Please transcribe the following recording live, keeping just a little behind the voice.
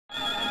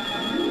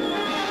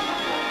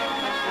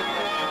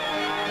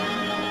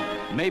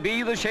may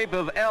be the shape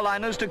of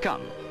airliners to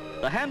come.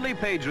 The Handley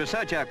Page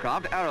research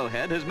aircraft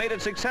Arrowhead has made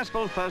its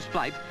successful first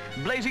flight,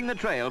 blazing the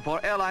trail for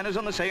airliners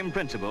on the same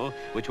principle,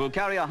 which will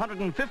carry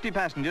 150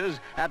 passengers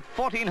at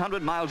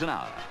 1,400 miles an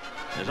hour.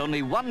 There's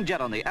only one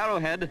jet on the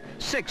Arrowhead,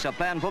 6 are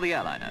planned for the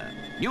airliner.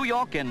 New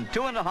York in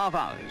 2.5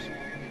 hours.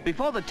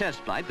 Before the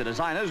test flight, the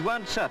designers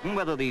weren't certain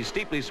whether these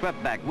steeply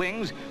swept back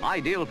wings,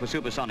 ideal for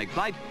supersonic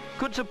flight,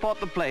 could support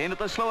the plane at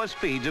the slower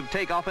speeds of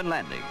takeoff and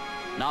landing.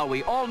 Now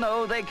we all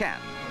know they can.